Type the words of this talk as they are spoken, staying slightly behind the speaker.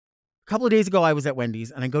couple of days ago, I was at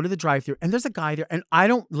Wendy's and I go to the drive-thru and there's a guy there. And I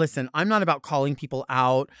don't listen. I'm not about calling people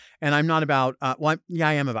out, and I'm not about. I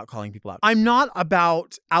am about calling people out. I'm not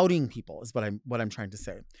about outing people, is what I'm trying to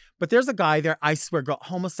say. But there's a guy there. I swear, girl,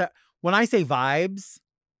 when I say vibes,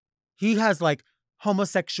 he has like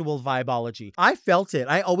homosexual vibeology. I felt it.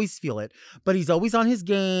 I always feel it. But he's always on his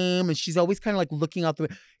game, and she's always kind of like looking out the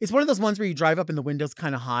window. It's one of those ones where you drive up and the window's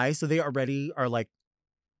kind of high, so they already are like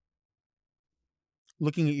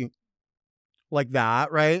looking at you like that,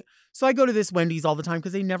 right? So I go to this Wendy's all the time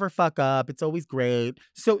because they never fuck up. It's always great.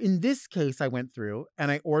 So in this case, I went through and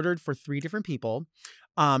I ordered for 3 different people.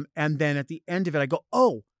 And then at the end of it, I go,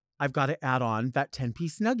 oh, I've got to add on that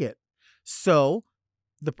 10-piece nugget. So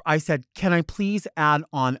I said, can I please add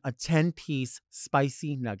on a 10-piece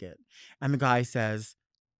spicy nugget? And the guy says,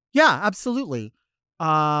 yeah, absolutely.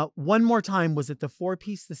 One more time, was it the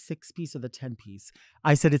 4-piece, the 6-piece, or the 10-piece?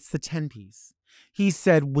 I said, it's the 10-piece. He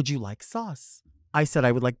said, would you like sauce? I said,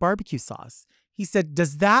 I would like barbecue sauce. He said,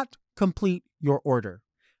 does that complete your order?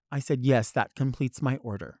 I said, yes, that completes my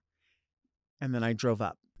order. And then I drove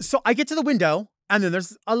up. So I get to the window and then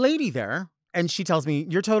there's a lady there and she tells me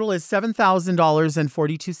your total is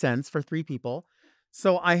 $7,000.42 for 3 people.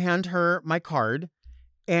 So I hand her my card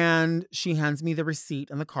and she hands me the receipt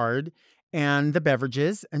and the card and the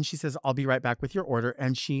beverages. And she says, I'll be right back with your order.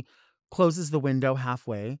 And she closes the window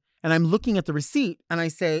halfway. And I'm looking at the receipt and I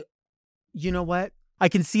say, you know what? I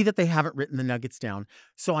can see that they haven't written the nuggets down.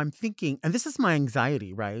 So I'm thinking, and this is my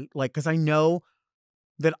anxiety, right? Like, because I know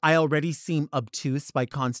that I already seem obtuse by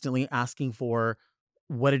constantly asking for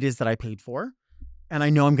what it is that I paid for. And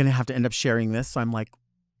I know I'm going to have to end up sharing this. So I'm like,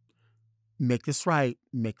 make this right,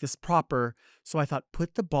 make this proper. So I thought,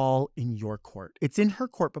 put the ball in your court. It's in her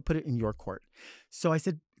court, but put it in your court. So I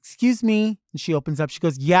said, excuse me. And she opens up. She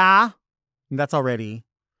goes, yeah. And that's already,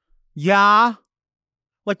 yeah.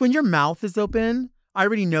 Like when your mouth is open, I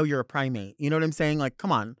already know you're a primate. You know what I'm saying? Like,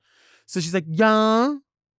 come on. So she's like, yeah.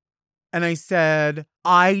 And I said,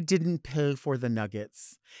 I didn't pay for the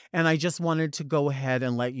nuggets. And I just wanted to go ahead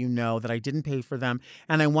and let you know that I didn't pay for them.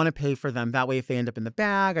 And I want to pay for them. That way, if they end up in the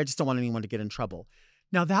bag, I just don't want anyone to get in trouble.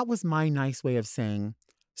 Now, that was my nice way of saying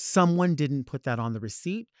someone didn't put that on the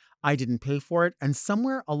receipt. I didn't pay for it. And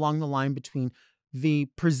somewhere along the line between the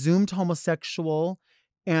presumed homosexual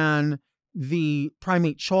and the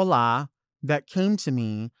primate chola that came to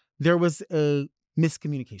me, there was a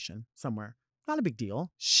miscommunication somewhere. Not a big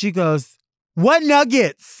deal. She goes, what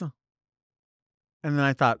nuggets? And then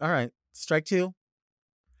I thought, all right, strike 2.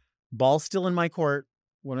 Ball still in my court.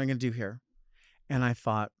 What am I going to do here? And I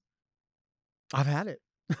thought, I've had it.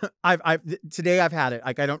 Today I've had it.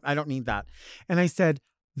 Like, I don't need that. And I said,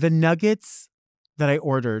 the nuggets that I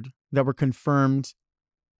ordered that were confirmed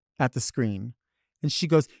at the screen. And she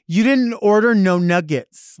goes, you didn't order no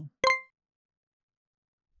nuggets.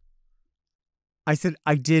 I said,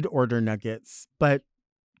 I did order nuggets, but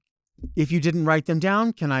if you didn't write them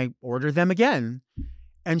down, can I order them again?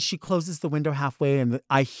 And she closes the window halfway and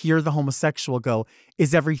I hear the homosexual go,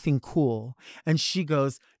 is everything cool? And she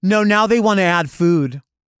goes, no, now they want to add food.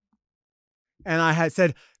 And I had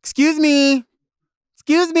said, excuse me.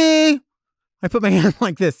 I put my hand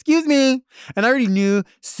like this, excuse me. And I already knew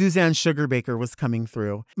Suzanne Sugarbaker was coming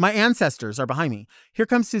through. My ancestors are behind me. Here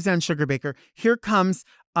comes Suzanne Sugarbaker. Here comes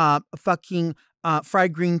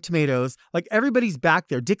fried green tomatoes. Like everybody's back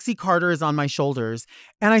there. Dixie Carter is on my shoulders.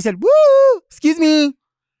 And I said, woo, excuse me.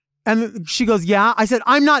 And she goes, yeah. I said,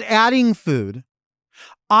 I'm not adding food.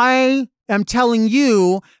 I am telling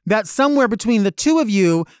you that somewhere between the two of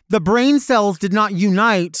you, the brain cells did not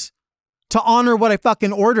unite to honor what I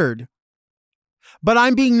fucking ordered. But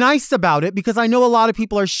I'm being nice about it because I know a lot of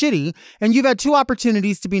people are shitty and you've had 2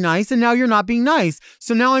 opportunities to be nice and now you're not being nice.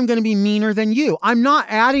 So now I'm going to be meaner than you. I'm not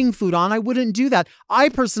adding food on. I wouldn't do that. I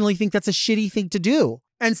personally think that's a shitty thing to do.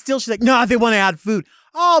 And still she's like, no, they want to add food.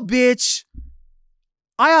 Oh, bitch.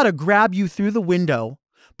 I ought to grab you through the window,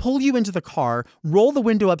 pull you into the car, roll the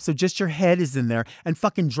window up so just your head is in there and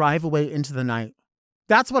fucking drive away into the night.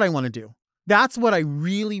 That's what I want to do. That's what I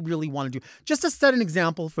really, really want to do. Just to set an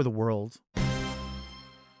example for the world.